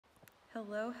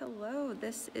Hello, hello.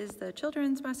 This is the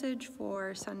children's message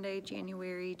for Sunday,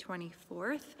 January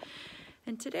 24th.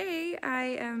 And today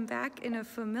I am back in a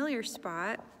familiar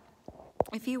spot.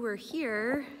 If you were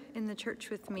here in the church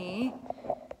with me,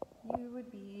 you would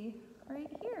be right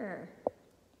here,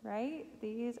 right?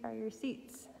 These are your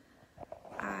seats.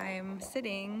 I'm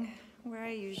sitting where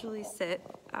I usually sit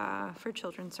for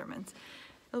children's sermons.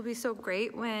 It'll be so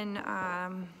great when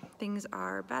things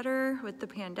are better with the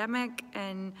pandemic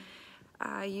and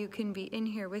you can be in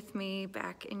here with me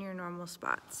back in your normal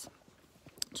spots.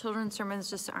 Children's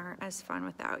sermons just aren't as fun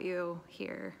without you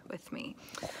here with me.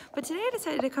 But today I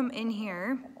decided to come in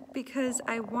here because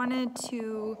I wanted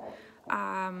to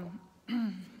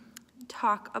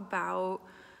talk about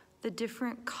the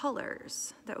different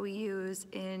colors that we use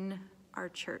in our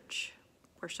church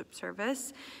worship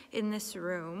service in this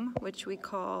room, which we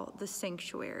call the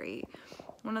sanctuary.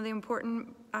 One of the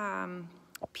important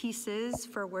pieces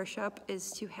for worship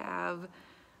is to have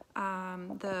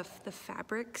the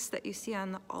fabrics that you see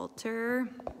on the altar.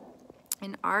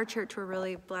 In our church, we're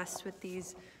really blessed with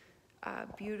these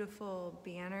beautiful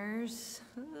banners.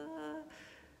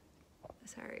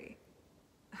 Sorry.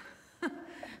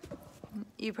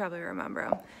 You probably remember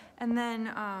them. And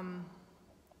then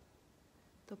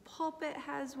the pulpit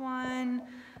has one,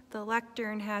 the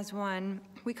lectern has one.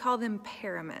 We call them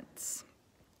paraments.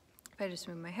 If I just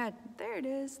move my head, there it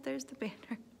is, there's the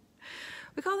banner.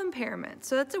 We call them paraments.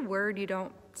 So that's a word you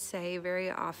don't say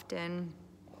very often,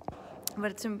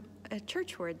 but it's a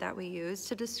church word that we use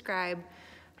to describe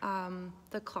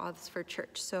the cloths for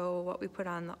church. So what we put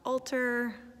on the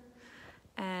altar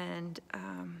and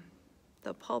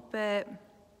the pulpit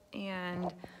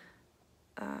and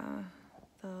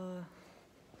the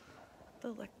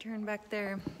lectern back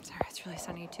there. Sorry, it's really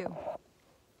sunny too.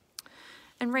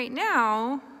 And right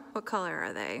now, what color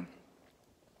are they?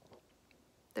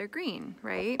 They're green,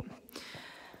 right?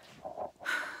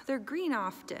 They're green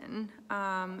often.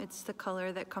 It's the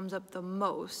color that comes up the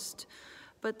most,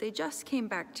 but they just came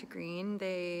back to green.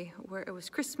 It was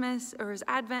Christmas, or it was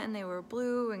Advent, and they were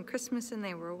blue, and Christmas, and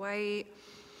they were white,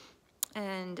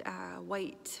 and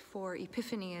white for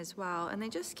Epiphany as well. And they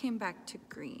just came back to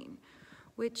green,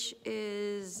 which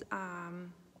is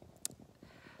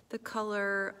the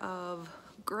color of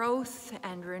growth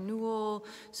and renewal.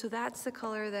 So that's the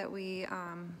color that we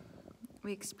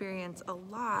experience a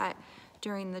lot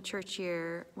during the church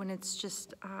year when it's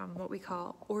just what we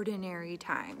call ordinary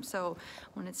time. So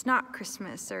when it's not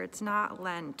Christmas or it's not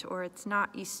Lent or it's not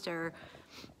Easter,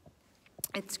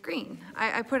 it's green.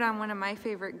 I put on one of my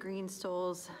favorite green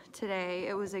stoles today.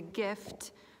 It was a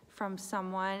gift from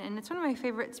someone, and it's one of my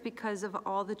favorites because of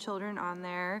all the children on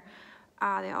there.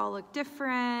 They all look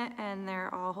different, and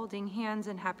they're all holding hands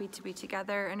and happy to be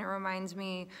together, and it reminds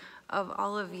me of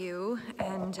all of you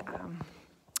and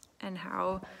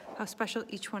how special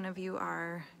each one of you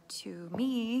are to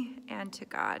me and to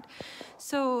God.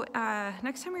 So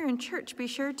next time you're in church, be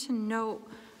sure to note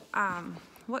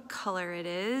what color it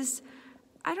is.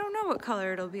 I don't know what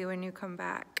color it'll be when you come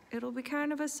back. It'll be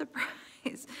kind of a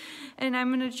surprise. And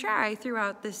I'm going to try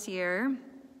throughout this year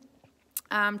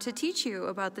to teach you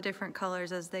about the different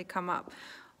colors as they come up.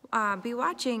 Be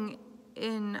watching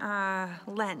in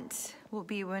Lent will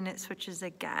be when it switches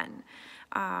again.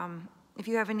 If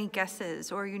you have any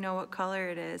guesses or you know what color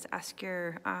it is, ask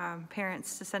your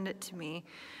parents to send it to me,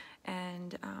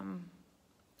 and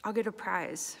I'll get a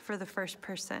prize for the first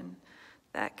person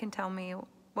that can tell me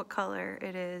what color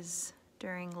it is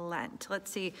during Lent.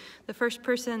 Let's see, the first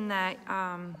person that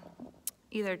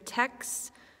either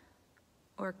texts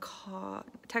or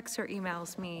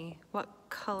emails me what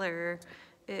color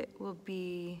it will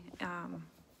be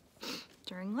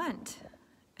during Lent.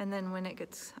 And then when it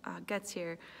gets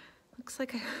here, looks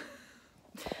like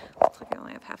I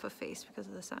only have half a face because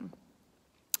of the sun.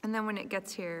 And then when it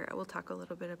gets here, we'll talk a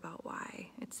little bit about why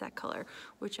it's that color,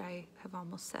 which I have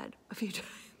almost said a few times.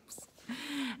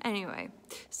 Anyway,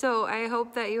 so I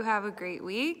hope that you have a great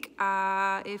week.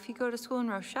 If you go to school in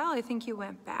Rochelle, I think you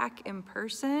went back in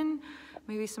person,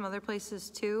 maybe some other places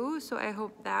too. So I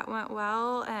hope that went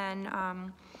well,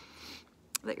 and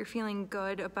that you're feeling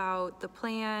good about the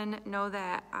plan. Know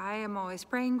that I am always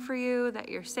praying for you, that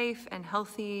you're safe and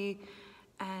healthy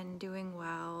and doing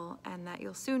well, and that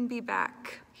you'll soon be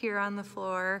back here on the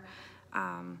floor.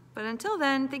 But until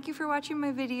then, thank you for watching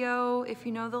my video. If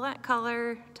you know the Lent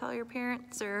color, tell your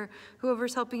parents or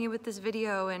whoever's helping you with this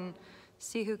video and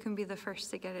see who can be the first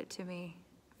to get it to me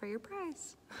for your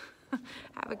prize.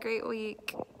 Have a great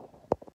week.